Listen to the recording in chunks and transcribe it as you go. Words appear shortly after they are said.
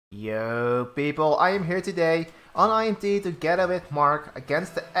Yo people, I am here today on IMT together with Mark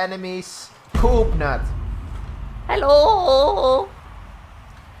against the enemy's Poop Nut. Hello!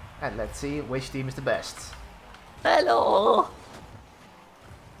 And let's see which team is the best. Hello!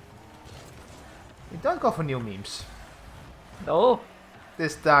 We don't go for new memes. No,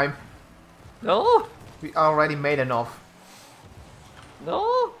 This time, no, we already made enough.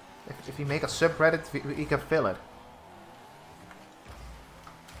 no. If we make a subreddit, we can fill it.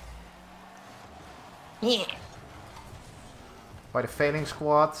 Yeah. By the failing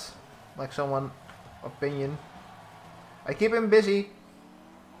squad, like someone opinion. I keep him busy.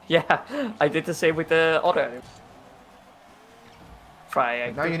 Yeah, I did the same with the other.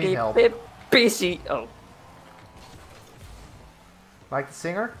 Try Now to you need keep help. it busy. Oh, Like the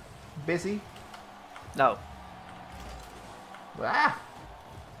singer? Busy? no. Ah!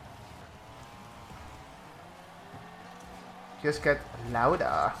 Just get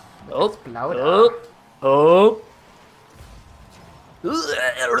louder. Oh, It's louder. oh, oh.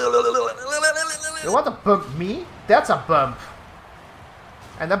 You want to bump me? That's a bump.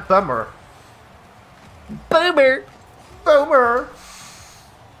 And a bummer. Boomer! Boomer!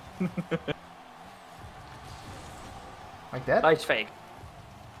 Like that? Nice fake.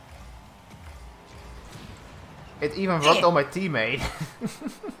 It even worked on my teammate.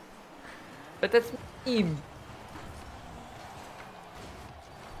 But that's him.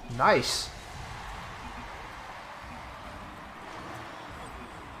 Nice.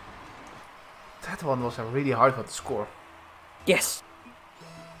 That one was a really hard one to score. Yes.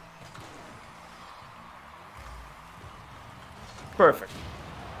 Perfect.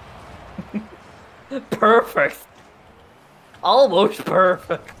 Perfect. Almost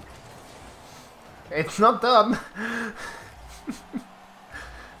perfect. It's not done.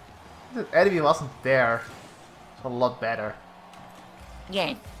 The enemy wasn't there. It's a lot better.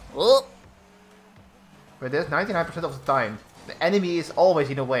 Yeah. Oh. But this 99% of the time, the enemy is always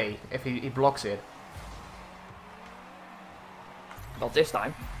in the way if he blocks it. Not this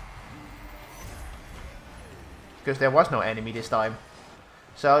time. Because there was no enemy this time.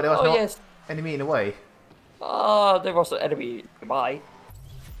 So there was Oh no yes. enemy in the way. Oh, there was an enemy nearby.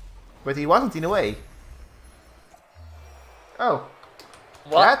 But he wasn't in the way. Oh.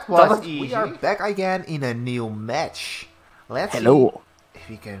 What? That was easy. We are back again in a new match. Let's Hello. see if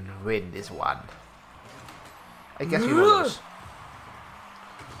we can win this one. I guess we will lose.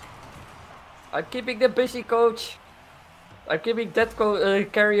 I'm keeping them busy, coach. I'm keeping that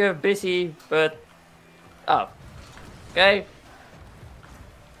carrier busy, but... Oh. Okay.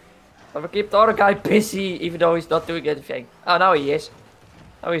 I'm gonna keep the other guy busy, even though he's not doing anything. Oh, now he is.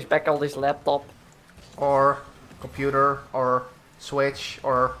 Now he's back on his laptop. Or computer, or Switch,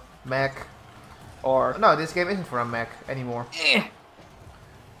 or Mac. Or... No, this game isn't for a Mac anymore.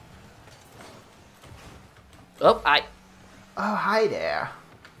 Oh, Oh, hi there.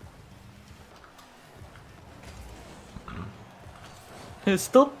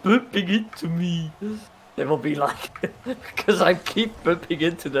 Stop bumping into me. They will be like... because I keep bumping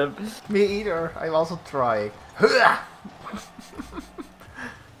into them. Me either. I'm also trying.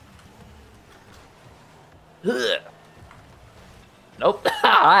 Nope.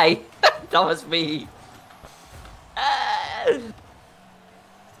 Hi. That was me.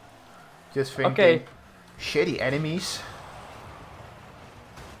 Just thinking. Okay. Shitty enemies.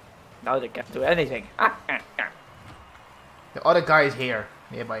 Now they can't do anything. The other guy is here,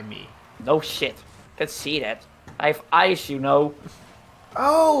 nearby me. No shit. Can see that. I have eyes, you know.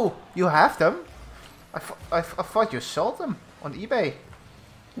 Oh, you have them? I thought you sold them on eBay.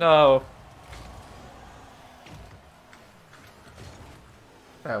 No.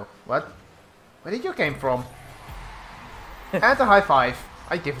 Oh, what? Where did you came from? And a high five.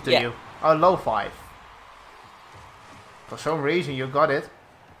 I give it to Yeah. you. A low five. For some reason you got it.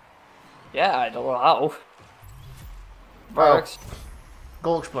 Yeah, I don't know how. Well, Works.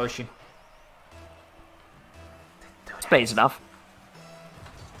 goal explosion. Space enough.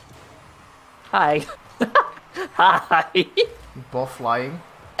 Hi. Hi. Both flying.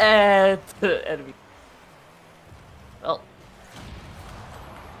 And enemy. Well.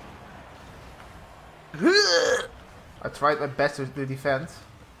 I tried my best to defend.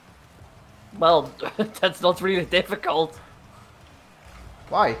 Well, that's not really difficult.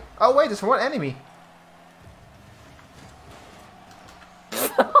 Why? Oh wait, there's one enemy.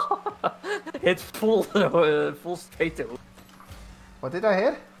 It's full, full straight to. What did I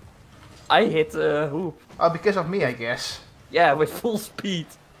hit? I hit hoop. Oh, because of me, I guess. Yeah, with full speed.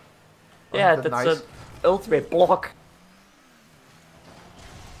 Oh, Yeah, that's that's nice. an ultimate block.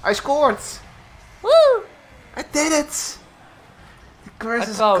 I scored! Woo! I did it! grass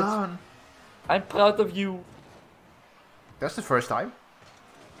I'm is proud. gone. I'm proud of you. That's the first time.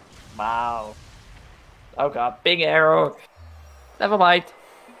 Wow. Oh god, big arrow. Never mind.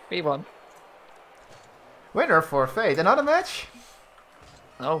 We won. Winner for Fate. Another match?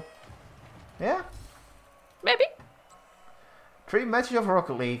 No. Yeah. Maybe. 3 matches of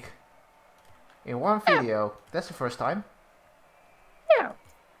Rocket League. In one video. That's the first time. Yeah.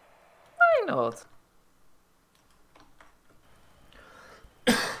 Why not?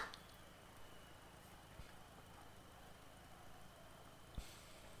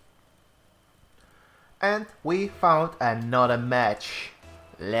 And we found another match.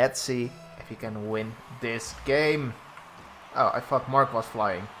 Let's see if we can win this game. Oh, I thought Mark was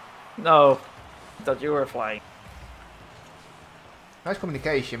flying. No. I thought you were flying. Nice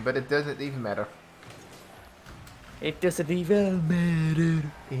communication, but it doesn't even matter. It doesn't even matter.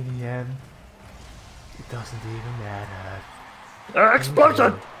 In the end, it doesn't even matter.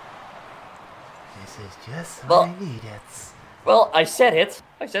 Explosion! This is just Well- what I needed. Well, I said it.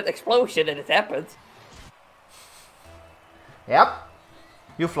 I said explosion and it happened. Yep.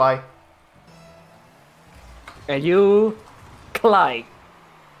 You fly. And you... Climb.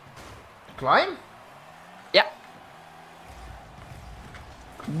 Climb? Yeah.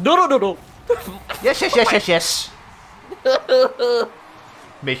 No. Yes, yes, yes, yes, yes.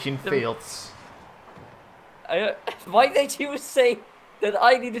 Mission failed. Why did you say that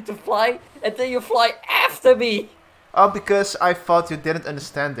I needed to fly and then you fly after me? Oh, because I thought you didn't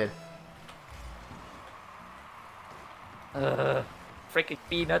understand it. Freaking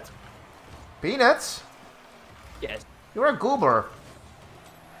peanut. Peanuts? Yes. You're a goober.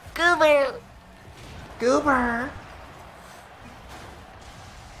 Goober. Goober.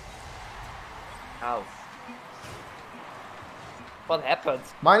 Ow. What happened?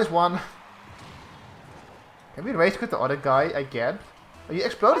 -1. Can we race with the other guy again? Oh, you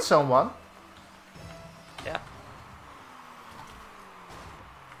exploded someone. Yeah.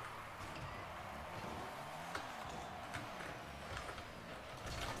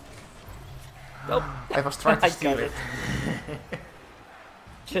 Nope. I was trying to I steal got it.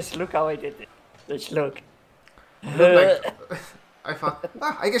 Just look how I did it. Just look. Looked like, I thought,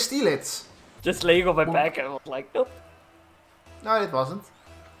 I can steal it. Just laying on my back and I was like, nope. No, it wasn't.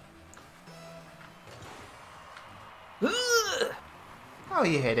 Oh,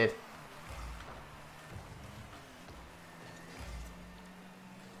 you hit it.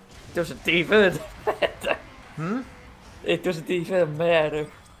 It doesn't even matter. Hmm? It doesn't even matter.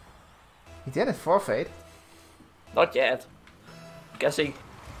 He did it for Fate. Not yet. Guessing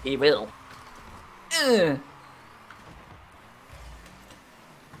he will.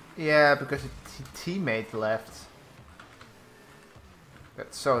 Yeah, because his teammate left.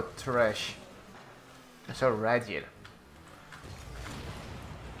 That's so trash. And so ragged.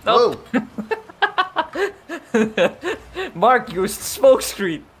 Nope. Whoa! Mark used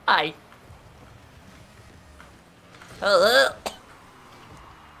smokescreen. Hi. Hello.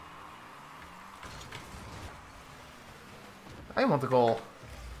 I want the goal.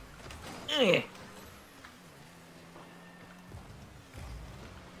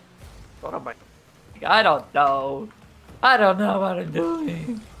 What am I? I don't know. I don't know what I'm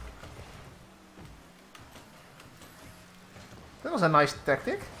doing. That was a nice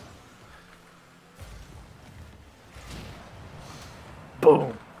tactic.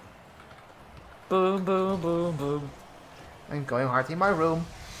 Boom. Boom, boom, boom, boom. I'm going hard in my room.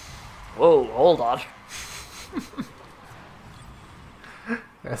 Whoa, hold on.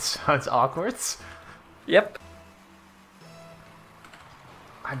 That sounds awkward. Yep.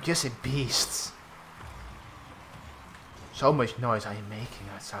 I'm just a beast. So much noise I am making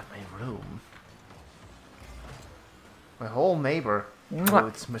outside my room. My whole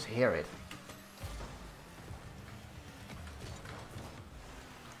neighborhoods must hear it.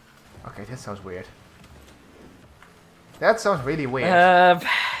 Okay, that sounds weird. That sounds really weird.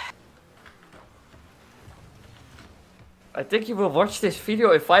 I think you will watch this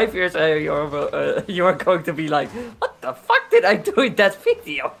video in 5 years and you're going to be like, what the fuck did I do in that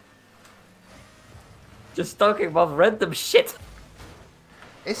video? Just talking about random shit.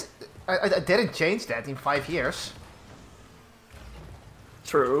 I didn't change that in 5 years.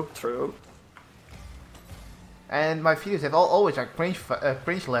 True, true. And my videos have always like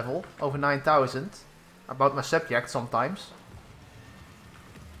cringe level over 9,000. About my subject sometimes.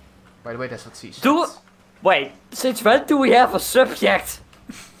 By the way, that's what she said. Wait, since when do we have a subject?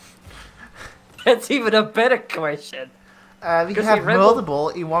 That's even a better question. We can have multiple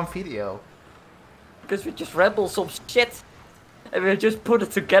in one video. Because we just ramble some shit. And we just put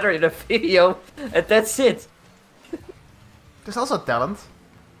it together in a video. And that's it. There's also talent.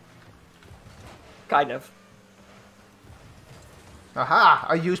 Kind of. Aha!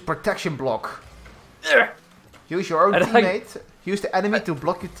 I use protection block. Ugh. Use your own And teammate. Use the enemy to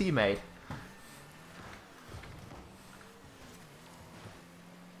block your teammate.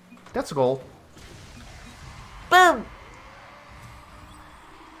 That's a goal. Boom!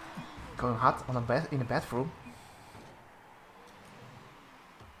 Going hot on a bed in the bathroom.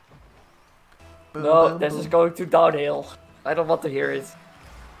 Boom, No, boom, this boom. is going to downhill. I don't want to hear it.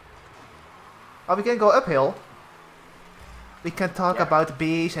 Oh, we can go uphill. We can talk Yeah. about the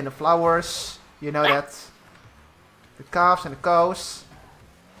bees and the flowers. You know that. The calves and the cows.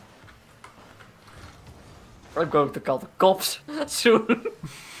 I'm going to call the cops soon.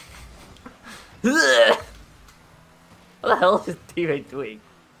 What the hell is his teammate doing?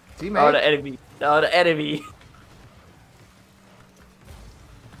 Oh, Teammate. the enemy. Oh, the enemy.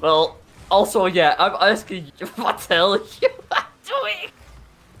 Well, also, yeah, I'm asking you, what the hell are you doing?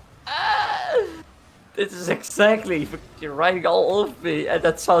 This is exactly, you're writing all over me, and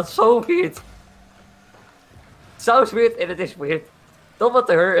that sounds so weird. Sounds weird, and it is weird. Don't want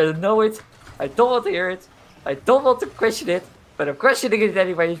to hear it, know it. I don't want to hear it. I don't want to question it, but I'm questioning it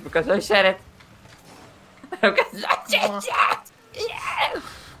anyways because I said it. Because I said it.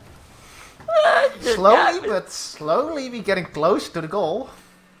 Slowly, but slowly we're getting close to the goal.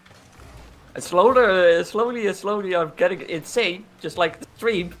 And slowly, I'm getting insane, just like the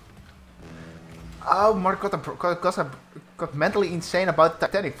stream. Oh, Mark got mentally insane about the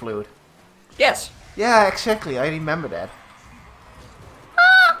Titanic fluid. Yes. Yeah, exactly. I remember that.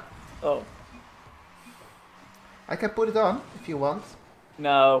 Oh, I can put it on if you want.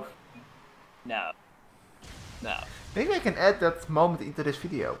 no. No. No. Maybe I can add that moment into this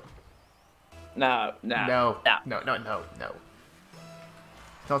video. No. No. No. No. No, no, no, no.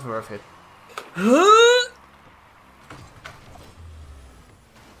 It's not worth it.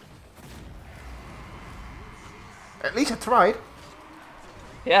 At least I tried.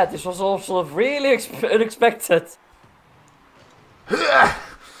 Yeah, this was also really unexpected.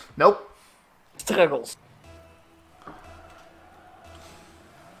 Nope. Struggles.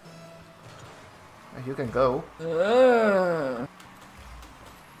 You can go.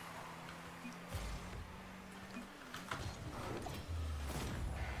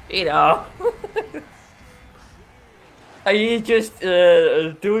 You know. Are you just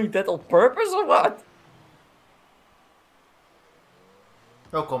doing that on purpose or what?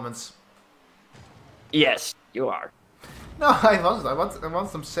 No comments. Yes, you are. No, I wasn't. I want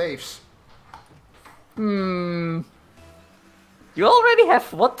some saves. You already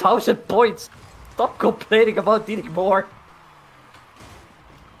have 1,000 points. Stop complaining about needing more.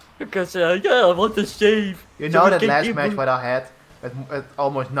 Because, yeah, I want to save. You So know we that can last keep match mo- what I had at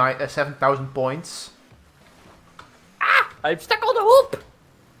almost 7,000 points. I'm stuck on the hoop.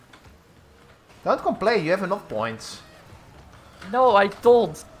 Don't complain. You have enough points. No, I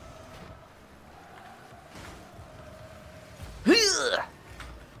don't.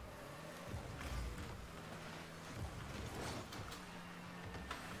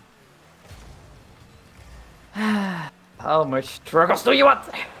 How much struggles do you want?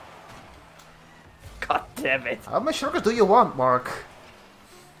 God damn it. How much sugar do you want, Mark?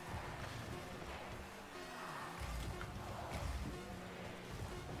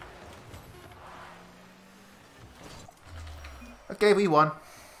 Okay, we won.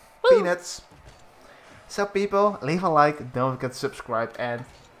 Woo. Peanuts. So people, leave a like, don't forget to subscribe, and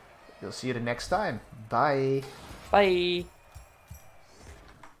we'll see you the next time. Bye. Bye.